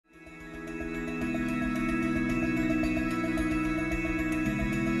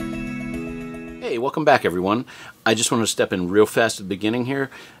Hey, welcome back everyone. I just want to step in real fast at the beginning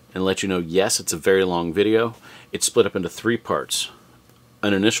here and let you know, yes, it's a very long video. It's split up into 3 parts.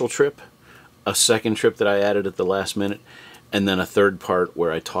 An initial trip, a second trip that I added at the last minute, and then a third part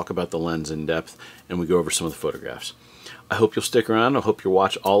where I talk about the lens in depth and we go over some of the photographs. I hope you'll stick around. I hope you'll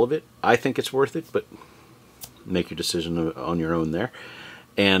watch all of it. I think it's worth it, but make your decision on your own there.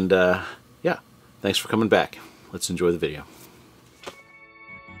 And yeah, thanks for coming back. Let's enjoy the video.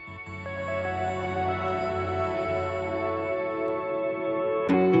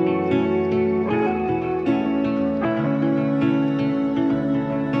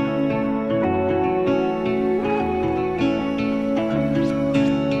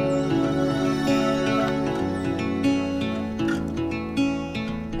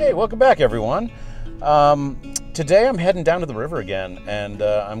 Hey, welcome back everyone. Today I'm heading down to the river again, and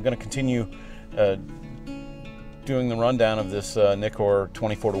I'm going to continue doing the rundown of this Nikkor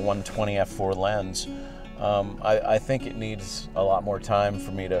 24-120 f4 lens. I think it needs a lot more time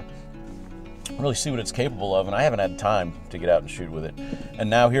for me to really see what it's capable of, and I haven't had time to get out and shoot with it. And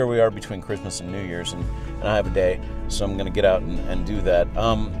now here we are between Christmas and New Year's, and I have a day, so I'm going to get out and do that.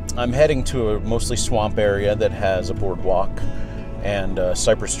 I'm heading to a mostly swamp area that has a boardwalk and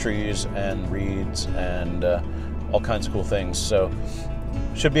cypress trees and reeds and all kinds of cool things. So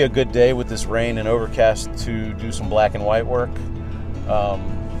should be a good day with this rain and overcast to do some black and white work,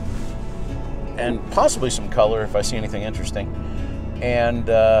 and possibly some color if I see anything interesting. And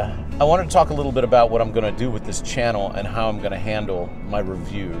I wanted to talk a little bit about what I'm going to do with this channel and how I'm going to handle my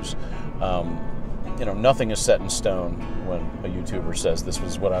reviews. You know, nothing is set in stone when a YouTuber says this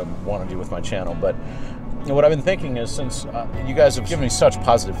was what I want to do with my channel, but what I've been thinking is, since you guys have given me such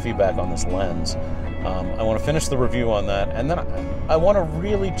positive feedback on this lens, I want to finish the review on that, and then I want to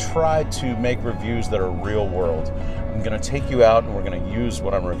really try to make reviews that are real world. I'm going to take you out and we're going to use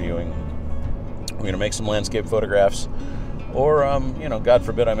what I'm reviewing. We're going to make some landscape photographs, or you know, God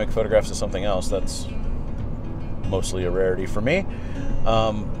forbid I make photographs of something else. That's mostly a rarity for me.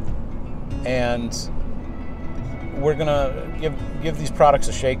 And we're gonna give these products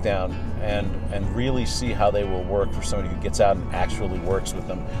a shakedown and really see how they will work for somebody who gets out and actually works with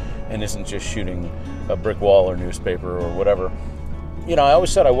them and isn't just shooting a brick wall or newspaper or whatever. You know, I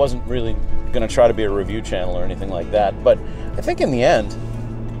always said I wasn't really gonna try to be a review channel or anything like that, but I think in the end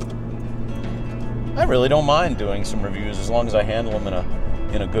I really don't mind doing some reviews as long as I handle them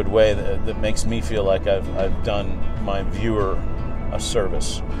in a good way that makes me feel like I've done my viewer a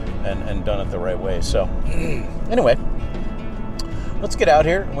service and done it the right way. So anyway, let's get out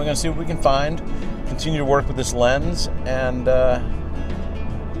here and we're going to see what we can find, continue to work with this lens, and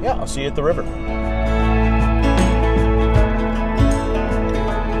yeah, I'll see you at the river.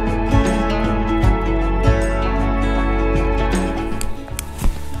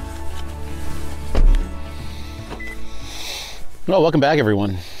 Well, welcome back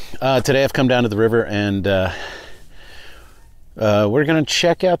everyone. Today I've come down to the river, and we're going to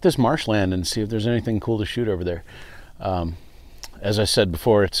check out this marshland and see if there's anything cool to shoot over there. As I said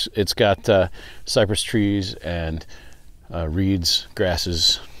before, it's got cypress trees and reeds,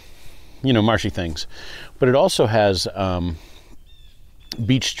 grasses, you know, marshy things. But it also has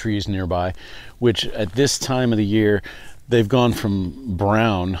beech trees nearby, which at this time of the year, they've gone from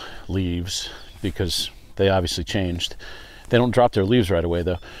brown leaves, because they obviously changed. They don't drop their leaves right away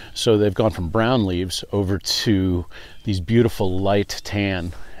though. So they've gone from brown leaves over to these beautiful light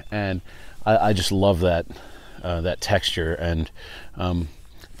tan. And I just love that, that texture and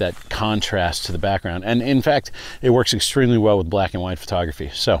that contrast to the background. And in fact, it works extremely well with black and white photography.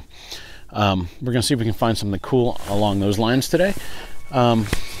 So we're gonna see if we can find something cool along those lines today.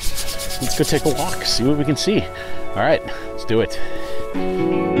 Let's go take a walk, see what we can see. All right, let's do it.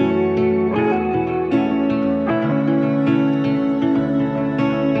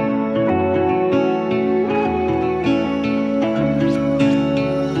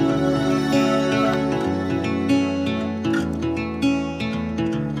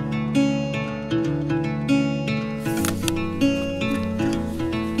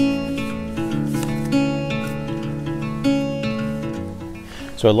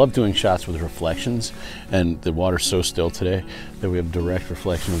 So I love doing shots with reflections, and the water's so still today that we have direct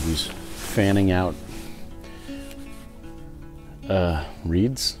reflection of these fanning out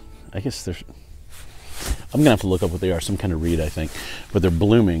reeds. I guess they're, I'm gonna have to look up what they are, some kind of reed I think, but they're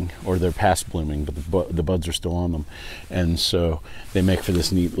blooming, or they're past blooming, but the buds are still on them, and so they make for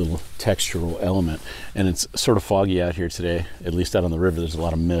this neat little textural element. And it's sort of foggy out here today, at least out on the river. There's a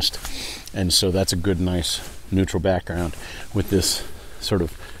lot of mist, and so that's a good, nice neutral background with this sort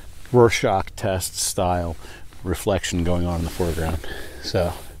of Rorschach test style reflection going on in the foreground.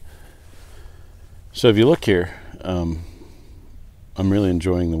 So So if you look here, I'm really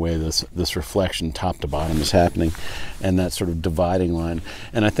enjoying the way this reflection top to bottom is happening, and that sort of dividing line.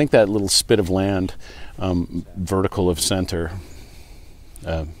 And I think that little spit of land, vertical of center,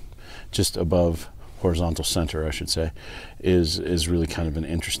 just above horizontal center, I should say, is really kind of an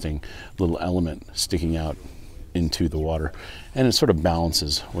interesting little element sticking out into the water, and it sort of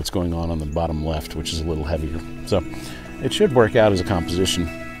balances what's going on the bottom left, which is a little heavier. So it should work out as a composition.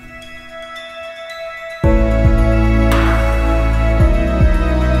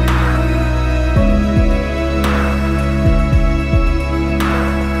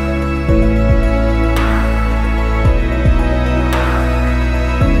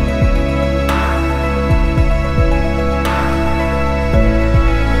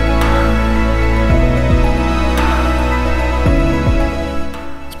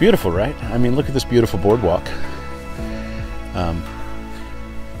 Beautiful, right? I mean, look at this beautiful boardwalk. The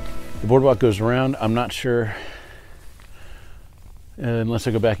boardwalk goes around. I'm not sure, unless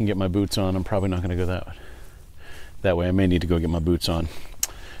I go back and get my boots on, I'm probably not going to go that way. I may need to go get my boots on,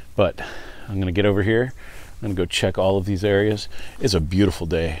 but I'm going to get over here. I'm going to go check all of these areas. It's a beautiful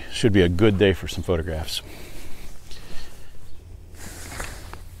day. Should be a good day for some photographs.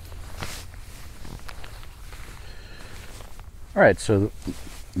 All right, so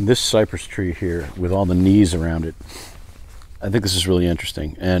this cypress tree here with all the knees around it, I think this is really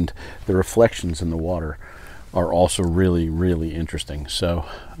interesting, and the reflections in the water are also really, really interesting. So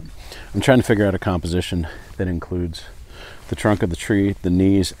I'm trying to figure out a composition that includes the trunk of the tree, the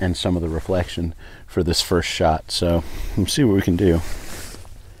knees, and some of the reflection for this first shot. So let's see what we can do. All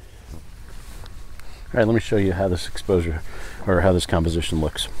right, let me show you how this exposure, or how this composition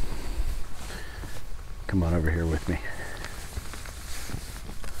looks. Come on over here with me.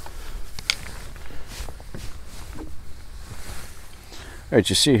 All right,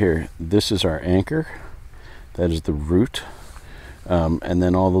 you see here, this is our anchor. That is the root. And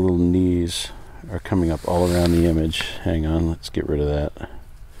then all the little knees are coming up all around the image. Hang on, let's get rid of that.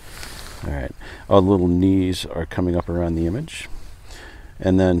 All right, all the little knees are coming up around the image.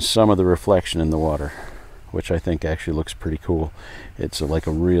 And then some of the reflection in the water, which I think actually looks pretty cool. It's like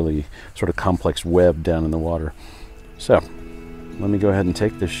a really sort of complex web down in the water. So let me go ahead and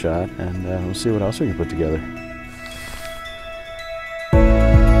take this shot, and we'll see what else we can put together.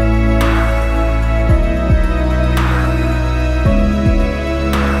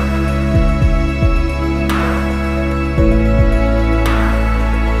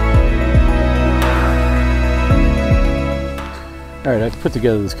 All right, I've put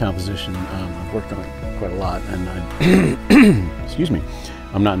together this composition. I've worked on it quite a lot, and excuse me,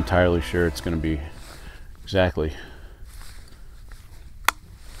 I'm not entirely sure it's going to be exactly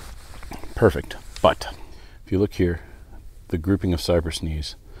perfect. But if you look here, the grouping of cypress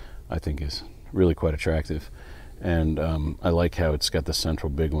knees, I think, is really quite attractive, and I like how it's got the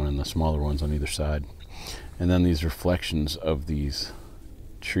central big one and the smaller ones on either side, and then these reflections of these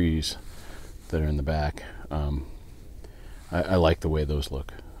trees that are in the back. I like the way those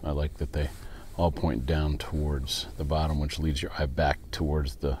look. I like that they all point down towards the bottom, which leads your eye back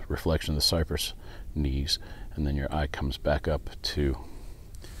towards the reflection of the cypress knees, and then your eye comes back up to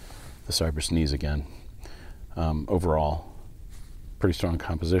the cypress knees again. Overall, pretty strong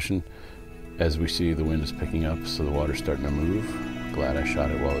composition. As we see, the wind is picking up, so the water's starting to move. Glad I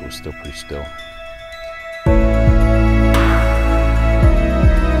shot it while it was still pretty still.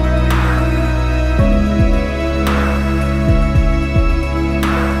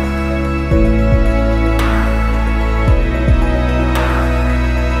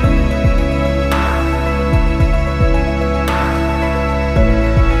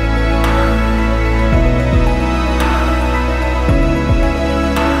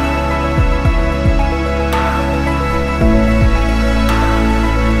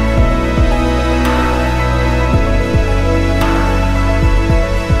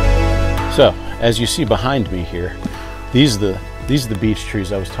 So, as you see behind me here, these are the beech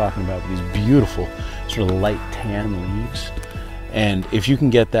trees I was talking about, these beautiful sort of light tan leaves. And if you can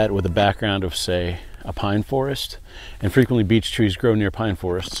get that with a background of, say, a pine forest, and frequently beech trees grow near pine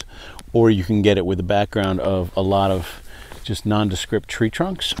forests, or you can get it with a background of a lot of just nondescript tree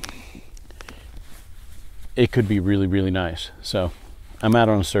trunks, it could be really, really nice. So I'm out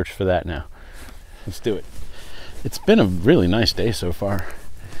on a search for that now. Let's do it. It's been a really nice day so far.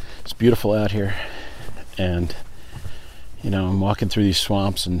 It's beautiful out here, and you know, I'm walking through these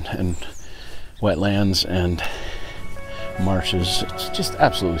swamps and wetlands and marshes. It's just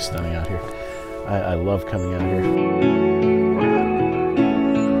absolutely stunning out here. I love coming out here.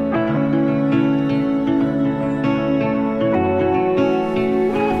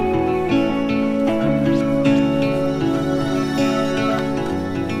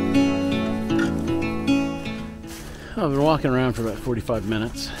 walking around for about 45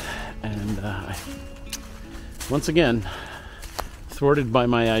 minutes, and once again, thwarted by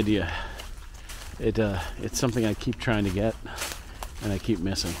my idea. It's something I keep trying to get, and I keep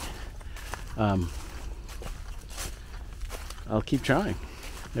missing. I'll keep trying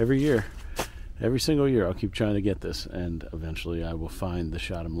every year. Every single year I'll keep trying to get this, and eventually I will find the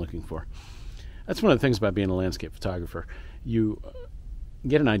shot I'm looking for. That's one of the things about being a landscape photographer. You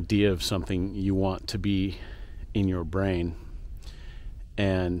get an idea of something you want to be in your brain,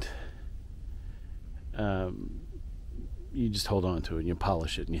 and you just hold on to it and you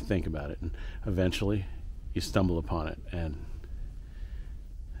polish it and you think about it, and eventually you stumble upon it. And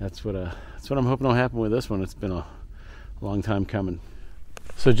that's what I'm hoping will happen with this one. It's been a long time coming.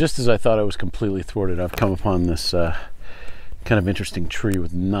 So just as I thought I was completely thwarted, I've come upon this kind of interesting tree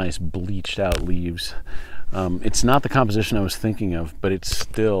with nice bleached out leaves. It's not the composition I was thinking of, but it's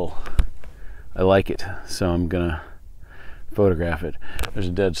still, I like it, so I'm gonna photograph it. There's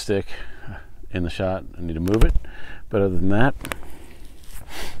a dead stick in the shot. I need to move it, but other than that,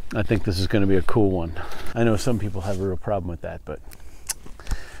 I think this is going to be a cool one. I know some people have a real problem with that, but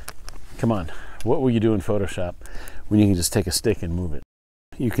come on, what will you do in Photoshop when you can just take a stick and move it?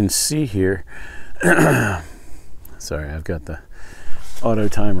 You can see here, sorry, I've got the auto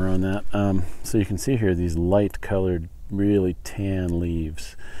timer on that. So you can see here these light colored, really tan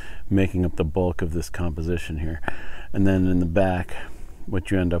leaves making up the bulk of this composition here. And then in the back,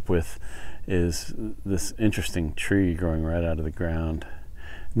 what you end up with is this interesting tree growing right out of the ground.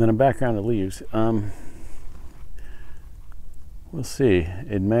 And then a background of leaves. We'll see.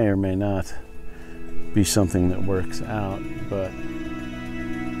 It may or may not be something that works out, but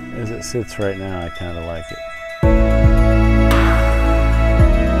as it sits right now, I kind of like it.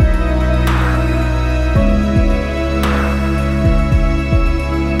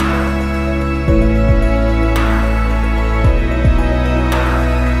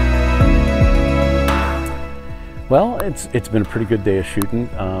 Well, it's been a pretty good day of shooting.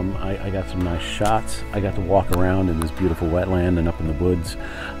 I got some nice shots. I got to walk around in this beautiful wetland and up in the woods.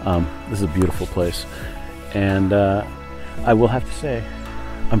 This is a beautiful place. And I will have to say,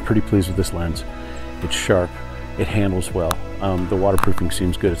 I'm pretty pleased with this lens. It's sharp, it handles well. The waterproofing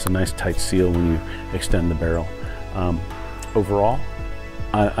seems good. It's a nice tight seal when you extend the barrel. Overall,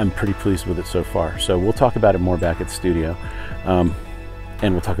 I'm pretty pleased with it so far. So we'll talk about it more back at the studio. And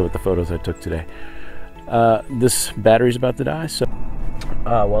we'll talk about the photos I took today. This battery's about to die, so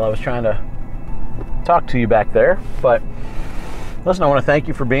well, I was trying to talk to you back there, but listen, I want to thank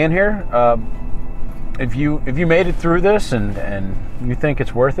you for being here. If you made it through this and you think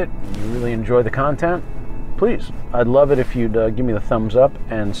it's worth it, you really enjoy the content, please, I'd love it if you'd give me the thumbs up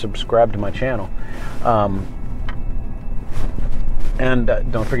and subscribe to my channel. And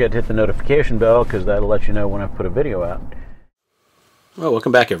don't forget to hit the notification bell, because that'll let you know when I put a video out. Well,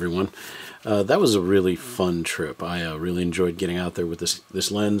 welcome back, everyone. That was a really fun trip. I really enjoyed getting out there with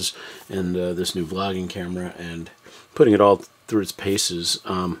this lens and this new vlogging camera and putting it all through its paces.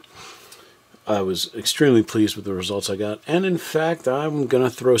 I was extremely pleased with the results I got, and in fact, I'm gonna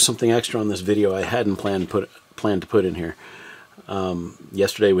throw something extra on this video I hadn't planned to put in here.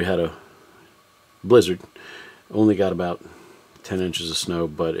 Yesterday we had a blizzard. Only got about 10 inches of snow,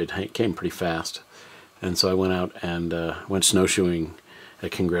 but it came pretty fast, and so I went out and went snowshoeing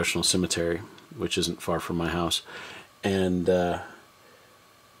at Congressional Cemetery, which isn't far from my house. And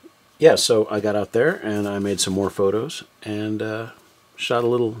yeah, so I got out there and I made some more photos and shot a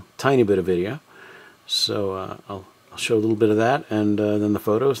little tiny bit of video. So I'll show a little bit of that, and then the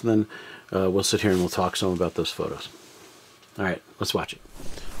photos, and then we'll sit here and we'll talk some about those photos. All right, let's watch it.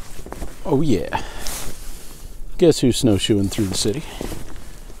 Oh yeah. Guess who's snowshoeing through the city?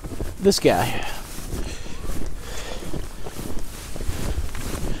 This guy.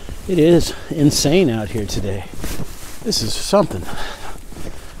 It is insane out here today. This is something.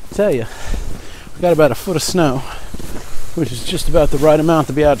 I tell you, we got about a foot of snow, which is just about the right amount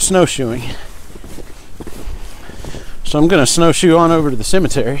to be out snowshoeing. So I'm going to snowshoe on over to the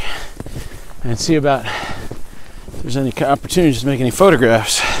cemetery and see about if there's any opportunities to make any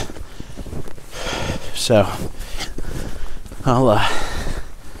photographs. So I'll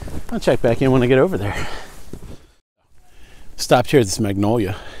check back in when I get over there. Stopped here at this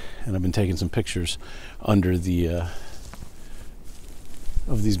magnolia, and I've been taking some pictures under the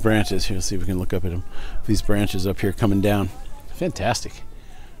of these branches here. Let's see if we can look up at them. These branches up here coming down. Fantastic.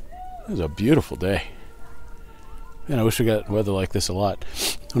 It was a beautiful day. Man, I wish we got weather like this a lot.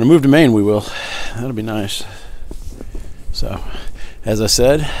 When I move to Maine, we will. That'll be nice. So, as I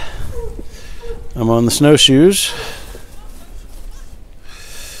said, I'm on the snowshoes.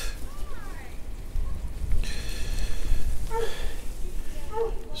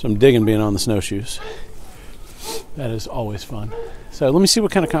 So I'm digging being on the snowshoes. That is always fun. So let me see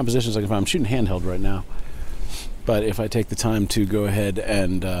what kind of compositions I can find. I'm shooting handheld right now, but if I take the time to go ahead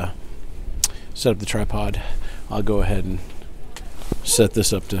and set up the tripod, I'll go ahead and set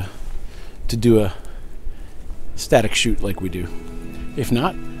this up to do a static shoot like we do. If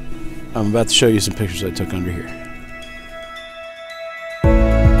not, I'm about to show you some pictures I took under here.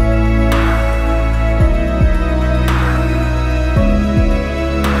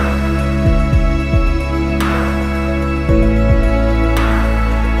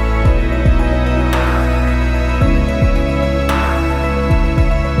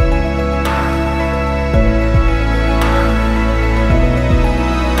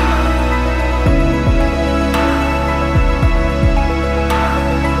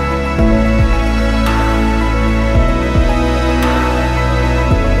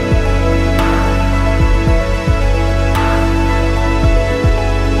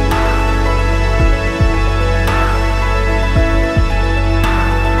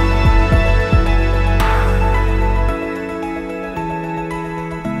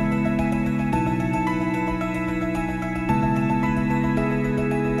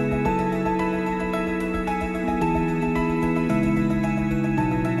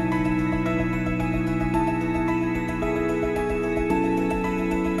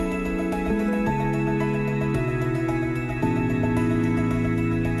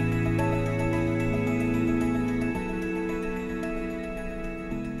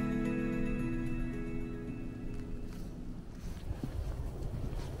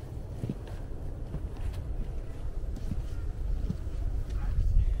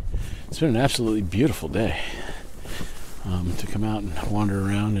 It's been an absolutely beautiful day to come out and wander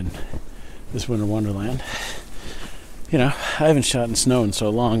around in this winter wonderland. You know, I haven't shot in snow in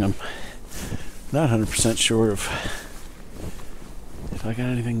so long, I'm not 100% sure if I got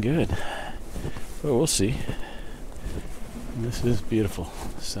anything good. But we'll see. And this is beautiful,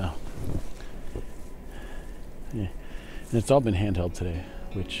 so yeah. And it's all been handheld today,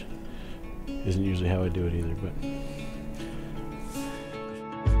 which isn't usually how I do it either, but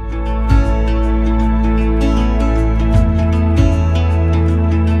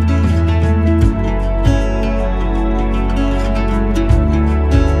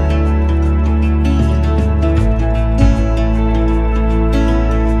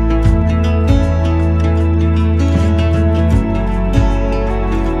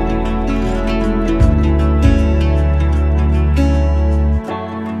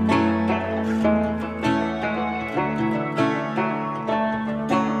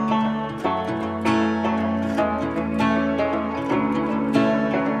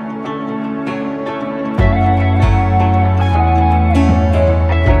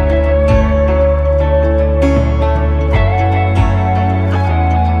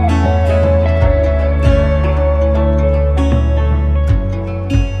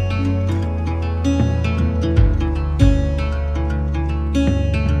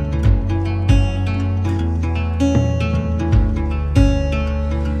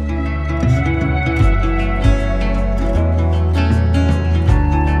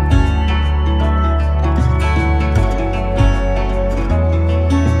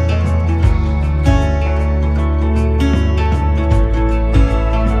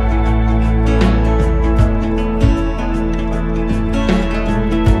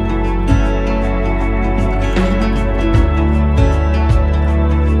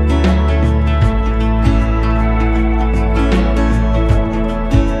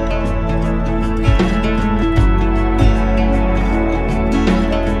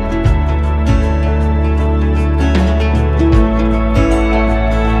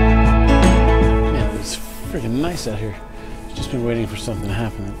out here. Just been waiting for something to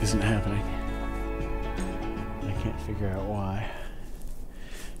happen that isn't happening. I can't figure out why.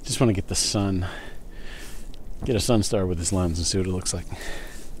 Just want to get the sun, get a sun star with this lens and see what it looks like.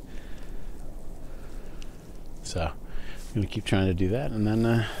 So I'm going to keep trying to do that, and then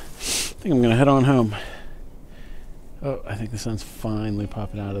I think I'm going to head on home. Oh, I think the sun's finally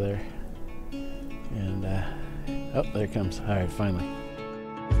popping out of there. And oh, there it comes. All right, finally.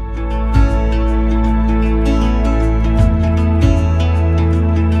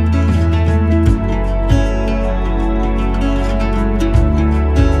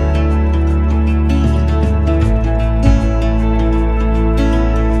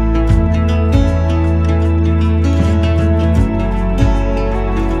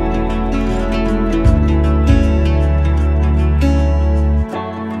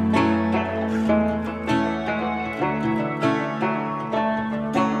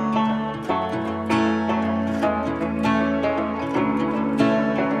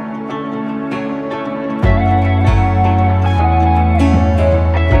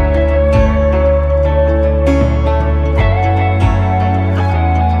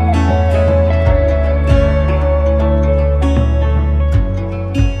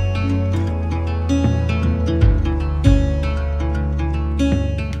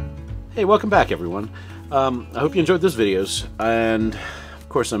 welcome back, everyone. I hope you enjoyed those videos, and of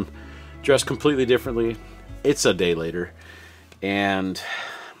course I'm dressed completely differently. It's a day later, and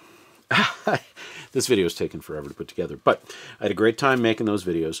this video is taking forever to put together, but I had a great time making those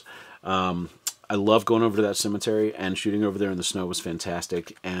videos. I love going over to that cemetery, and shooting over there in the snow was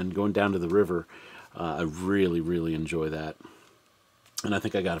fantastic, and going down to the river, I really enjoy that. And I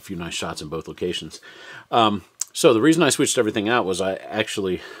think I got a few nice shots in both locations. So the reason I switched everything out was a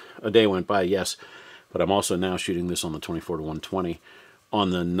day went by, yes, but I'm also now shooting this on the 24-120 on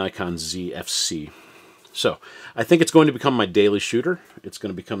the Nikon Z FC. So I think it's going to become my daily shooter. It's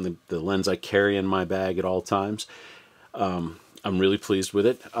going to become the lens I carry in my bag at all times. I'm really pleased with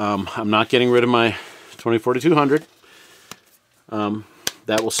it. I'm not getting rid of my 24-200.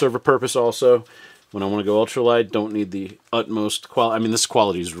 That will serve a purpose also. When I want to go ultralight, don't need the utmost quality. I mean, this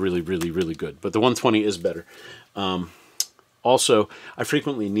quality is really good, but the 120 is better. Also, I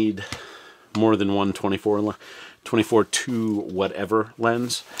frequently need more than one 24-2 whatever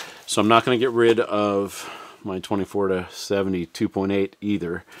lens, so I'm not going to get rid of my 24-70 2.8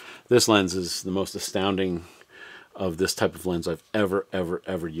 either. This lens is the most astounding of this type of lens I've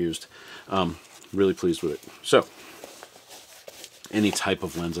ever used. Really pleased with it. So, any type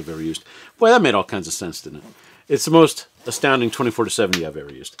of lens I've ever used. Boy, that made all kinds of sense, didn't it? It's the most astounding 24-70 I've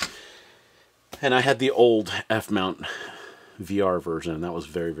ever used. And I had the old F-mount VR version, and that was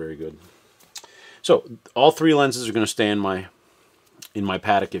very good. So, all three lenses are going to stay in my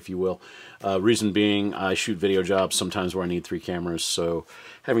paddock, if you will. Reason being, I shoot video jobs sometimes where I need 3 cameras, so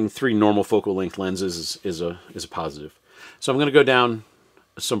having 3 normal focal length lenses is a positive. So I'm going to go down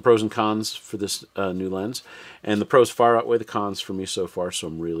some pros and cons for this new lens, and the pros far outweigh the cons for me so far, so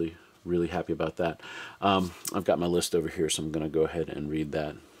I'm really happy about that. I've got my list over here, so I'm going to go ahead and read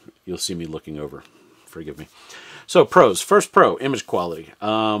that. You'll see me looking over. Forgive me. So pros. First pro, image quality.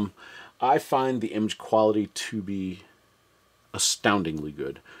 I find the image quality to be astoundingly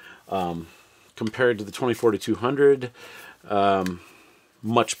good. Compared to the 24-200,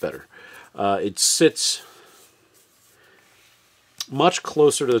 much better. It sits much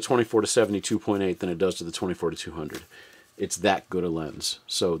closer to the 24-70 2.8 than it does to the 24-200. It's that good a lens.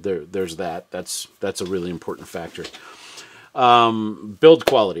 So there's that. That's a really important factor. Build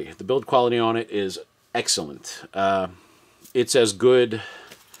quality. The build quality on it is excellent. It's as good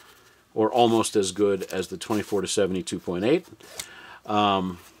or almost as good as the 24-70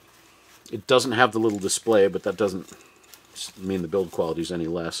 2.8. It doesn't have the little display, but that doesn't mean the build quality is any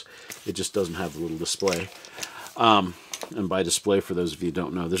less. It just doesn't have the little display. And by display, for those of you who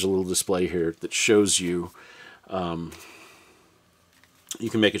don't know, there's a little display here that shows you, you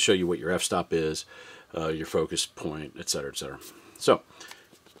can make it show you what your f-stop is, your focus point, etc., etc. So,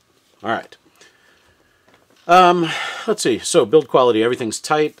 all right. Let's see. So, build quality, everything's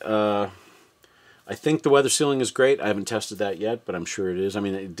tight. I think the weather sealing is great. I haven't tested that yet, but I'm sure it is. I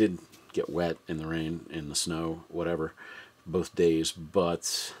mean, it did get wet in the rain, in the snow, whatever, both days,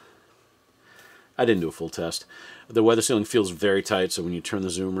 but I didn't do a full test. The weather sealing feels very tight, so when you turn the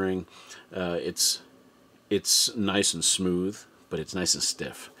zoom ring, it's nice and smooth, but it's nice and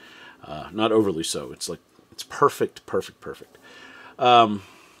stiff. Not overly so. It's perfect.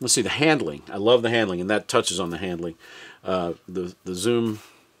 Let's see, the handling. I love the handling, and that touches on the handling. The zoom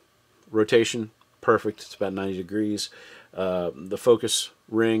rotation, perfect. It's about 90 degrees. The focus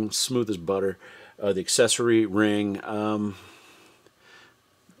ring, smooth as butter. The accessory ring,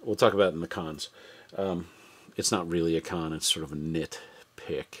 we'll talk about it in the cons. It's not really a con, it's sort of a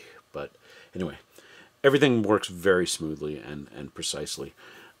nitpick. But anyway, everything works very smoothly and precisely.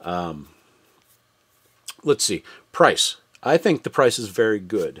 Let's see, price. I think the price is very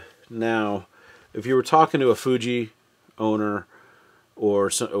good. Now, if you were talking to a Fuji owner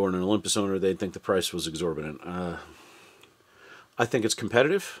or an Olympus owner, they'd think the price was exorbitant. I think it's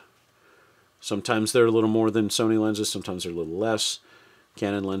competitive. Sometimes they're a little more than Sony lenses, sometimes they're a little less.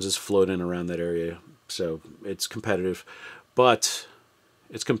 Canon lenses float in around that area, so it's competitive. But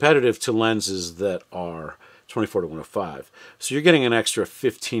it's competitive to lenses that are 24-105. So you're getting an extra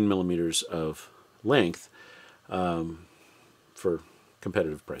 15 millimeters of length for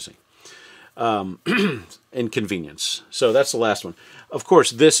competitive pricing. And convenience. So that's the last one. Of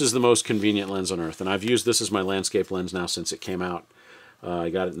course, this is the most convenient lens on earth, and I've used this as my landscape lens now since it came out. I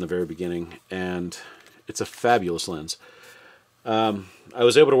got it in the very beginning, and it's a fabulous lens. I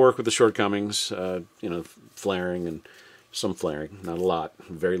was able to work with the shortcomings, you know, flaring and some flaring, not a lot,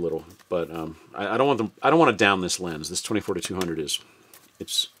 very little. But I don't want to down this lens. This 24-200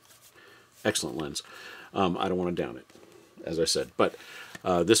 it's excellent lens. I don't want to down it, as I said. But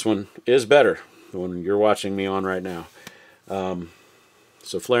this one is better, the one you're watching me on right now.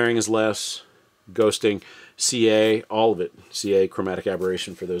 So flaring is less, ghosting, CA, all of it. CA, chromatic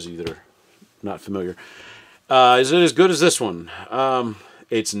aberration, for those of you that are not familiar. Is it as good as this one?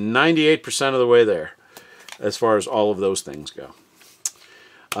 It's 98% of the way there, as far as all of those things go.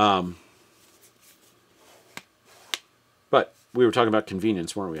 But we were talking about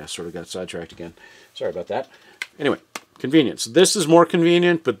convenience, weren't we? I sort of got sidetracked again. Sorry about that. Anyway, convenience. This is more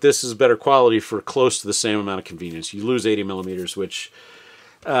convenient, but this is better quality for close to the same amount of convenience. You lose 80 millimeters, which,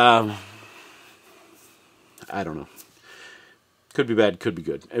 I don't know. Could be bad, could be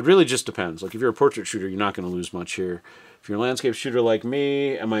good. It really just depends. Like if you're a portrait shooter, you're not going to lose much here. If you're a landscape shooter like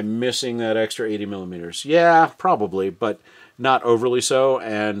me, am I missing that extra 80 millimeters? Yeah, probably, but not overly so.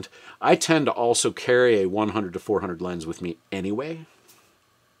 And I tend to also carry a 100 to 400 lens with me anyway.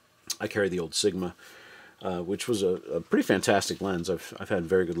 I carry the old Sigma, which was a pretty fantastic lens. I've had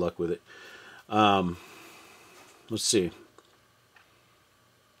very good luck with it. Let's see.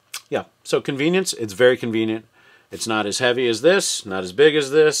 Yeah, so convenience, it's very convenient. It's not as heavy as this, not as big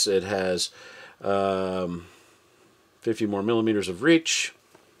as this. It has 50 more millimeters of reach.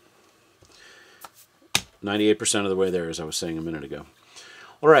 98% of the way there, as I was saying a minute ago.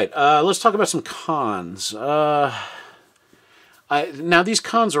 All right, let's talk about some cons. Now, these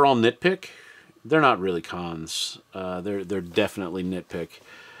cons are all nitpick. They're not really cons. They're definitely nitpick.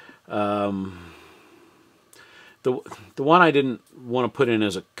 The one I didn't want to put in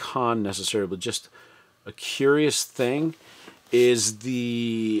as a con necessarily, but just a curious thing, is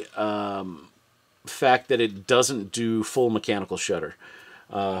the fact that it doesn't do full mechanical shutter.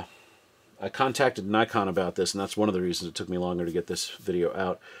 I contacted Nikon about this, and that's one of the reasons it took me longer to get this video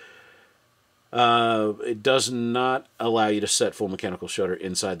out. It does not allow you to set full mechanical shutter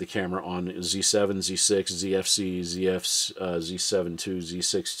inside the camera on Z7, Z6, ZFC, Z7 II,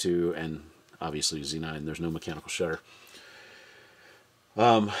 Z6 II, and obviously Z9. There's no mechanical shutter.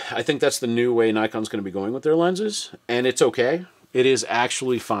 I think that's the new way Nikon's going to be going with their lenses, and it's okay. It is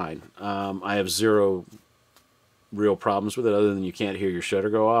actually fine. I have zero real problems with it, other than you can't hear your shutter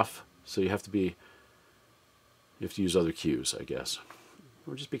go off, so you have to use other cues, I guess.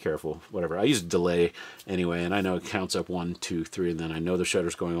 Or just be careful, whatever. I use delay anyway, and I know it counts up 1, 2, 3, and then I know the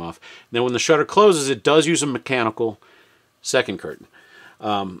shutter's going off. And then when the shutter closes, it does use a mechanical second curtain.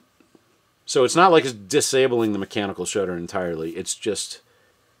 So it's not like it's disabling the mechanical shutter entirely. It's just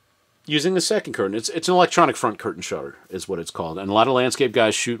using the second curtain. It's an electronic front curtain shutter is what it's called. And a lot of landscape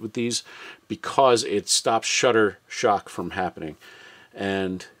guys shoot with these because it stops shutter shock from happening.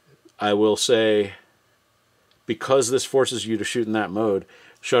 And I will say, because this forces you to shoot in that mode,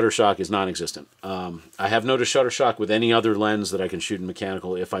 shutter shock is non-existent. I have noticed shutter shock with any other lens that I can shoot in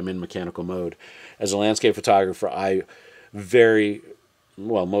mechanical if I'm in mechanical mode. As a landscape photographer, I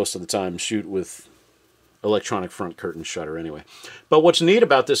most of the time shoot with electronic front curtain shutter anyway. But what's neat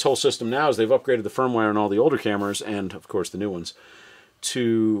about this whole system now is they've upgraded the firmware on all the older cameras, and of course the new ones,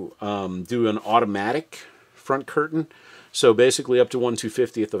 to do an automatic front curtain. So basically up to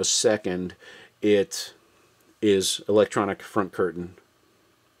 1/250th of a second, it is electronic front curtain.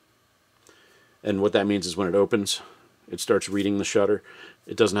 And what that means is when it opens, it starts reading the shutter.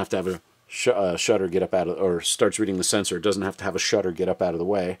 It doesn't have to have a shutter get up out of, or starts reading the sensor. It doesn't have to have a shutter get up out of the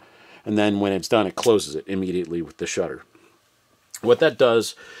way. And then when it's done, it closes it immediately with the shutter. What that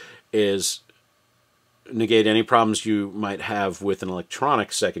does is negate any problems you might have with an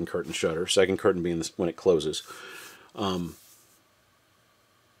electronic second curtain shutter, second curtain being when it closes. And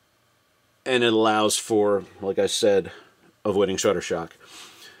it allows for, like I said, avoiding shutter shock.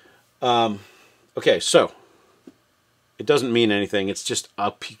 Okay, so it doesn't mean anything. It's just a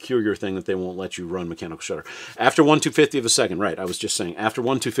peculiar thing that they won't let you run mechanical shutter. After 1/250th of a second, right, I was just saying, after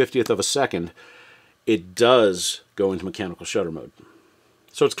 1/250th of a second, it does go into mechanical shutter mode.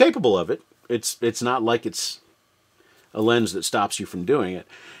 So it's capable of it. It's not like it's a lens that stops you from doing it.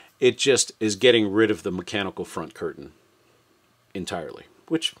 It just is getting rid of the mechanical front curtain entirely,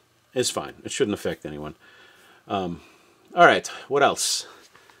 which is fine. It shouldn't affect anyone. All right, what else?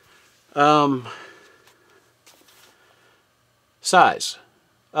 Size.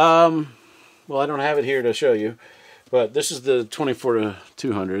 Well, I don't have it here to show you, but this is the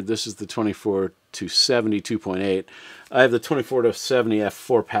 24-200. This is the 24-70 2.8. I have the 24-70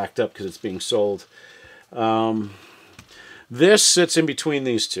 f4 packed up because it's being sold. This sits in between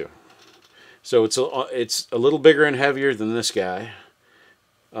these two, so it's a little bigger and heavier than this guy,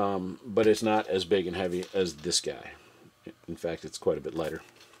 but it's not as big and heavy as this guy. In fact, it's quite a bit lighter.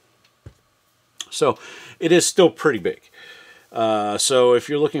 So it is still pretty big. So if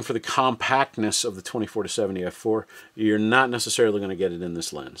you're looking for the compactness of the 24-70 f4, you're not necessarily going to get it in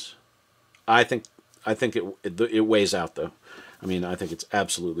this lens. I think it weighs out though. I mean, I think it's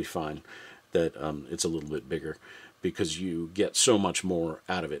absolutely fine that it's a little bit bigger, because you get so much more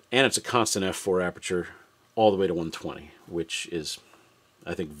out of it. And it's a constant f4 aperture all the way to 120, which is,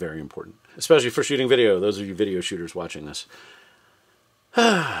 I think, very important, especially for shooting video. Those of you video shooters watching this.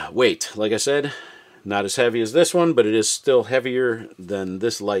 Weight, like I said, not as heavy as this one, but it is still heavier than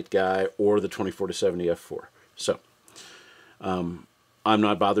this light guy or the 24-70 f4. So I'm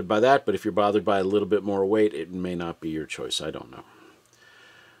not bothered by that, but if you're bothered by a little bit more weight, it may not be your choice. I don't know.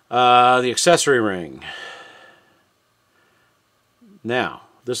 The accessory ring. Now,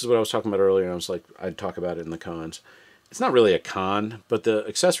 this is what I was talking about earlier. I was like, I'd talk about it in the cons. It's not really a con, but the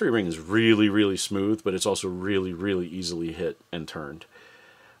accessory ring is really, really smooth, but it's also really, really easily hit and turned.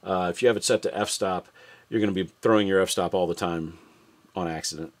 If you have it set to f-stop, you're going to be throwing your f-stop all the time on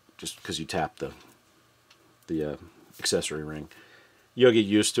accident, just because you tap the accessory ring. You'll get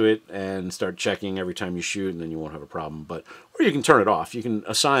used to it and start checking every time you shoot, and then you won't have a problem. Or you can turn it off. You can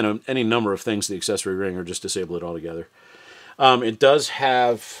assign any number of things to the accessory ring, or just disable it altogether. It does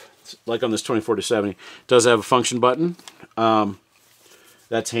have, like on this 24-70, it does have a function button.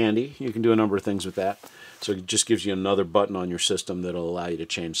 That's handy. You can do a number of things with that. So it just gives you another button on your system that'll allow you to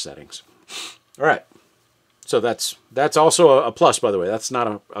change settings. All right. So that's also a plus, by the way. That's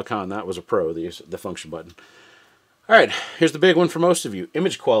not a con. That was a pro, the function button. All right, here's the big one for most of you,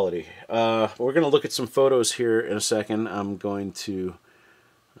 image quality. We're going to look at some photos here in a second. I'm going to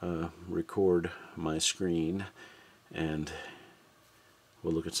record my screen, and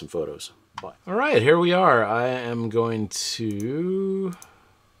we'll look at some photos. Bye. All right, here we are. We're going to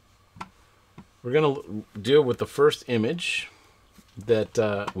deal with the first image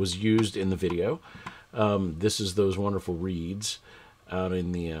that was used in the video. This is those wonderful reeds out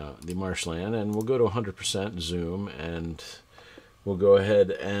in the marshland, and we'll go to 100% zoom, and we'll go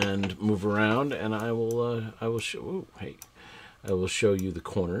ahead and move around, and I will show you the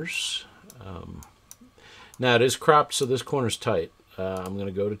corners. Now it is cropped, so this corner's tight. I'm going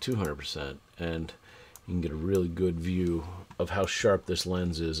to go to 200%, and you can get a really good view of how sharp this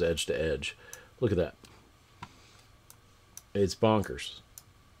lens is edge to edge. Look at that. It's bonkers.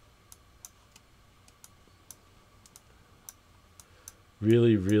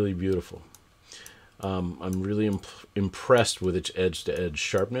 Really, really beautiful. I'm really impressed with its edge-to-edge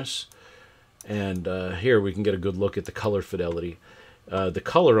sharpness. And here we can get a good look at the color fidelity. The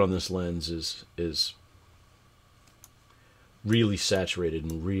color on this lens is really saturated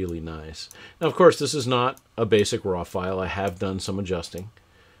and really nice. Now, of course, this is not a basic RAW file. I have done some adjusting,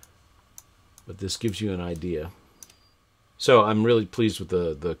 but this gives you an idea. So I'm really pleased with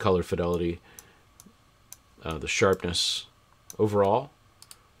the color fidelity, the sharpness. Overall,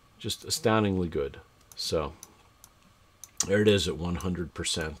 just astoundingly good. So there it is at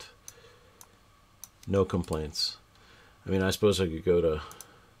 100%. No complaints. I mean, I suppose I could go to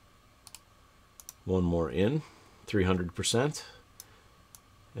one more in, 300%,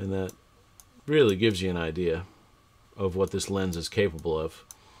 and that really gives you an idea of what this lens is capable of.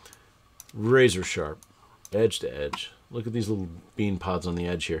 Razor sharp, edge to edge. Look at these little bean pods on the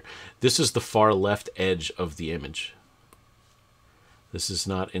edge here. This is the far left edge of the image. This is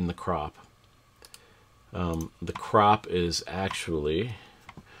not in the crop. The crop is actually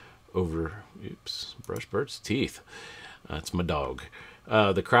over, oops, brush bird's teeth. That's my dog.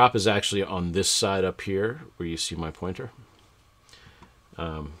 The crop is actually on this side up here where you see my pointer.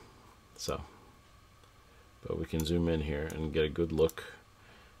 But we can zoom in here and get a good look.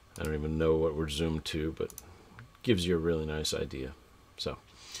 I don't even know what we're zoomed to, but it gives you a really nice idea. So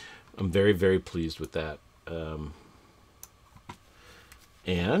I'm very, very pleased with that.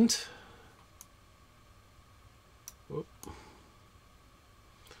 And whoop.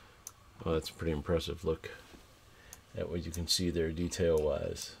 Well, that's a pretty impressive look at what you can see there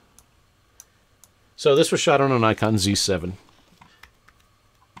detail-wise. So this was shot on a Nikon Z7.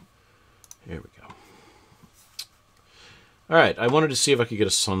 Here we go. All right, I wanted to see if I could get a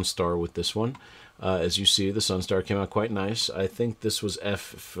Sunstar with this one. As you see, the Sunstar came out quite nice. I think this was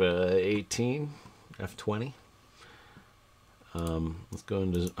F18, F20. Let's go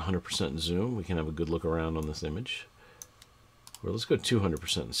into 100% zoom. We can have a good look around on this image. Or let's go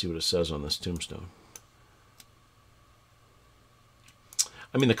 200% and see what it says on this tombstone.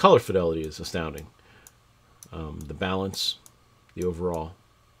 I mean, the color fidelity is astounding. The balance, the overall.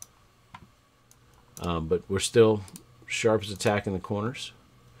 But we're still sharp as a tack in the corners.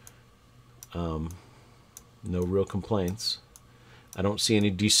 No real complaints. I don't see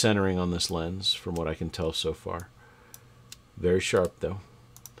any decentering on this lens from what I can tell so far. Very sharp, though.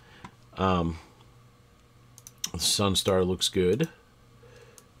 The Sunstar looks good.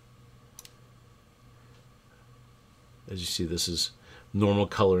 As you see, this is normal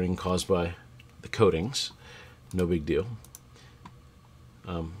coloring caused by the coatings. No big deal.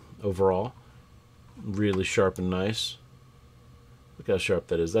 Overall, really sharp and nice. Look how sharp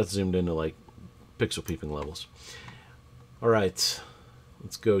that is. That's zoomed into like pixel peeping levels. All right,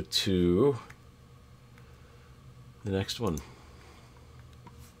 let's go to the next one.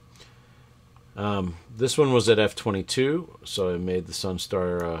 This one was at f/22, so I made the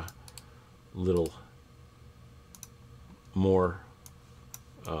Sunstar a little more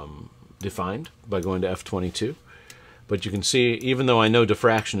defined by going to f/22. But you can see, even though I know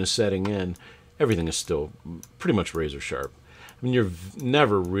diffraction is setting in, everything is still pretty much razor sharp. I mean, you're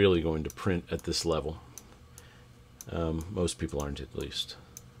never really going to print at this level. Most people aren't, at least.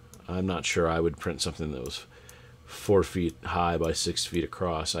 I'm not sure I would print something that was 4 feet high by 6 feet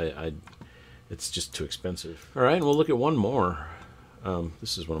across. It's just too expensive. All right, and we'll look at one more.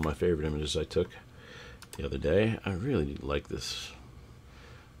 This is one of my favorite images I took the other day. I really like this.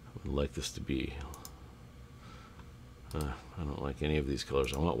 I would like this to be... I don't like any of these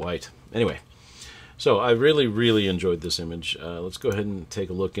colors. I want white. Anyway, so I really enjoyed this image. Let's go ahead and take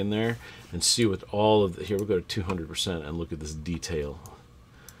a look in there and see what all of the... Here, we'll go to 200% and look at this detail.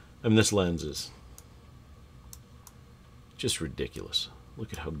 I mean, this lens is just ridiculous.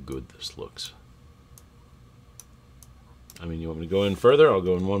 Look at how good this looks. I mean, you want me to go in further? I'll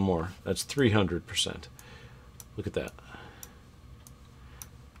go in one more. That's 300%. Look at that.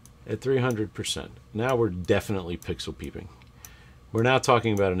 At 300%. Now we're definitely pixel peeping. We're now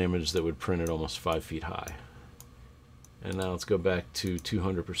talking about an image that would print at almost 5 feet high. And now let's go back to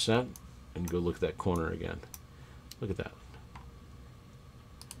 200% and go look at that corner again. Look at that.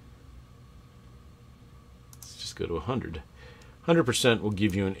 Let's just go to 100. 100% will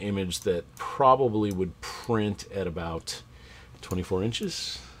give you an image that probably would print at about 24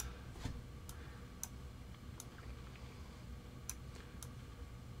 inches.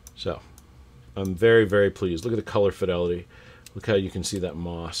 So, I'm very pleased. Look at the color fidelity. Look how you can see that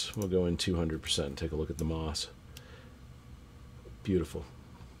moss. We'll go in 200% and take a look at the moss. Beautiful.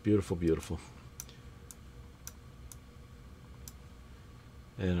 Beautiful.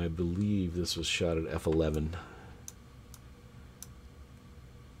 And I believe this was shot at f/11.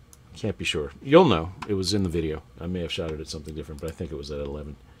 Can't be sure. You'll know. It was in the video. I may have shot it at something different, but I think it was at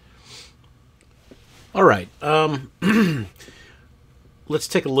 11. All right. Let's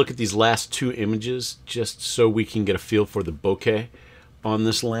take a look at these last two images just so we can get a feel for the bokeh on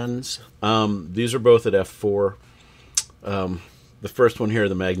this lens. These are both at f4. The first one here,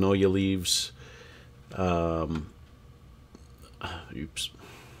 the magnolia leaves. Oops.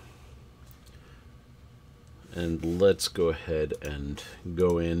 And let's go ahead and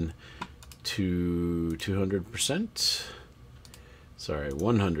go in to 200%. Sorry,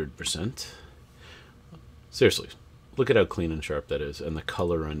 100%. Seriously, look at how clean and sharp that is, and the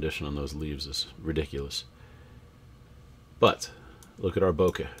color rendition on those leaves is ridiculous. But look at our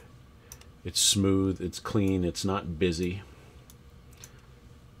bokeh. It's smooth, it's clean, it's not busy.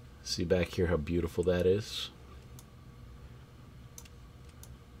 See back here how beautiful that is?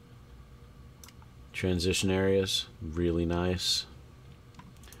 Transition areas, really nice,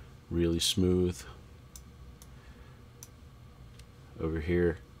 really smooth. Over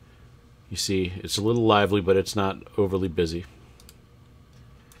here, you see it's a little lively, but it's not overly busy.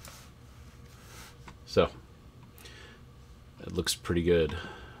 So, it looks pretty good.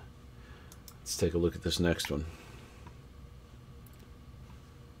 Let's take a look at this next one.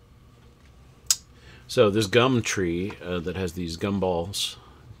 So this gum tree that has these gumballs,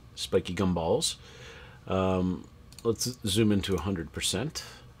 spiky gumballs. Let's zoom into 100%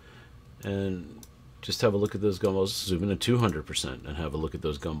 and just have a look at those gumballs. Zoom into 200% and have a look at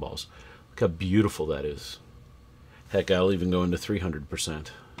those gumballs. Look how beautiful that is. Heck, I'll even go into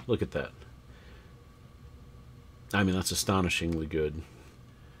 300%. Look at that. I mean, that's astonishingly good.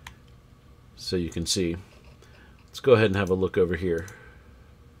 So you can see. Let's go ahead and have a look over here.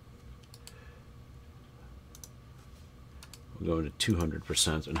 We'll go into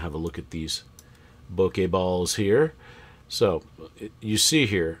 200% and have a look at these bokeh balls here. So you see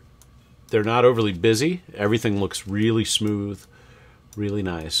here, they're not overly busy. Everything looks really smooth, really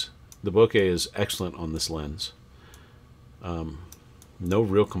nice. The bokeh is excellent on this lens. No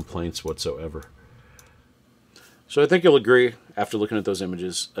real complaints whatsoever. So I think you'll agree, after looking at those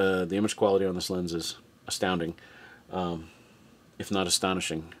images, the image quality on this lens is astounding, if not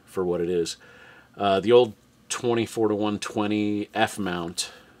astonishing for what it is. The old 24-to-120 F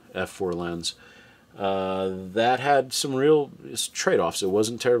mount f4 lens, that had some real trade-offs. It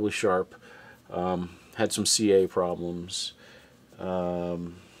wasn't terribly sharp, had some CA problems,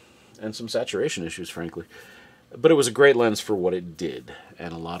 and some saturation issues, frankly. But it was a great lens for what it did,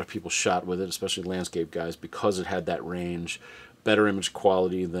 and a lot of people shot with it, especially landscape guys, because it had that range, better image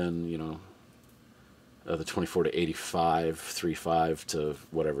quality than, you know, the 24 to 85, 3.5 to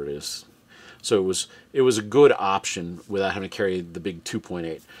whatever it is. So it was a good option without having to carry the big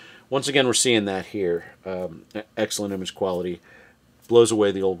 2.8. Once again, we're seeing that here. Excellent image quality, blows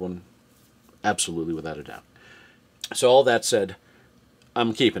away the old one, absolutely without a doubt. So all that said,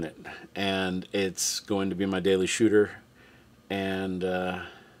 I'm keeping it, and it's going to be my daily shooter, and I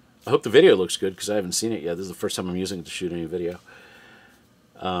hope the video looks good because I haven't seen it yet. This is the first time I'm using it to shoot any video.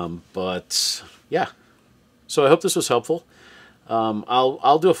 But yeah, so I hope this was helpful.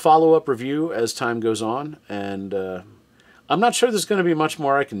 I'll do a follow-up review as time goes on, and I'm not sure there's going to be much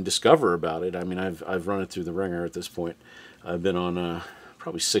more I can discover about it. I mean, I've run it through the ringer at this point. I've been on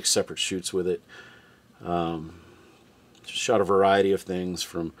probably 6 separate shoots with it. Shot a variety of things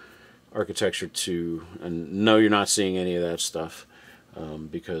from architecture to, and no, you're not seeing any of that stuff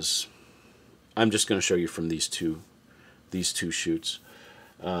because I'm just going to show you from these two shoots.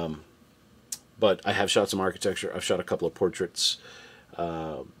 But I have shot some architecture. I've shot a couple of portraits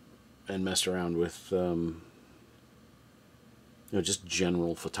and messed around with you know, just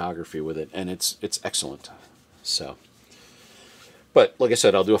general photography with it, and it's excellent. So, but like I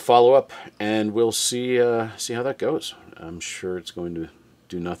said, I'll do a follow-up, and we'll see how that goes. I'm sure it's going to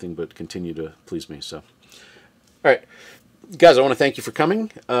do nothing but continue to please me. So, all right, guys, I want to thank you for coming.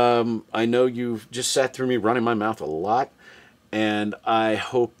 I know you've just sat through me running my mouth a lot, and I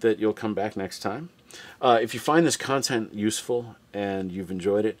hope that you'll come back next time. If you find this content useful and you've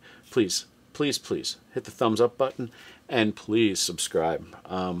enjoyed it, please, please, please hit the thumbs up button, and please subscribe.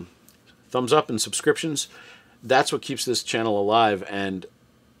 Thumbs up and subscriptions, that's what keeps this channel alive. And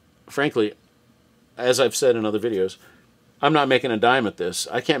frankly, as I've said in other videos, I'm not making a dime at this.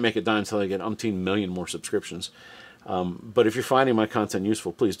 I can't make a dime until I get umpteen million more subscriptions. But if you're finding my content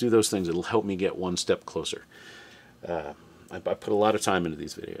useful, please do those things. It'll help me get one step closer. I put a lot of time into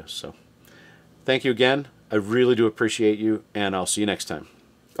these videos. So thank you again. I really do appreciate you, and I'll see you next time.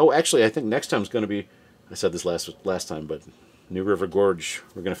 Oh, actually, I think next time is going to be, I said this last time, but New River Gorge.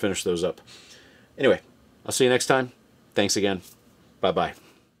 We're going to finish those up. Anyway, I'll see you next time. Thanks again. Bye-bye.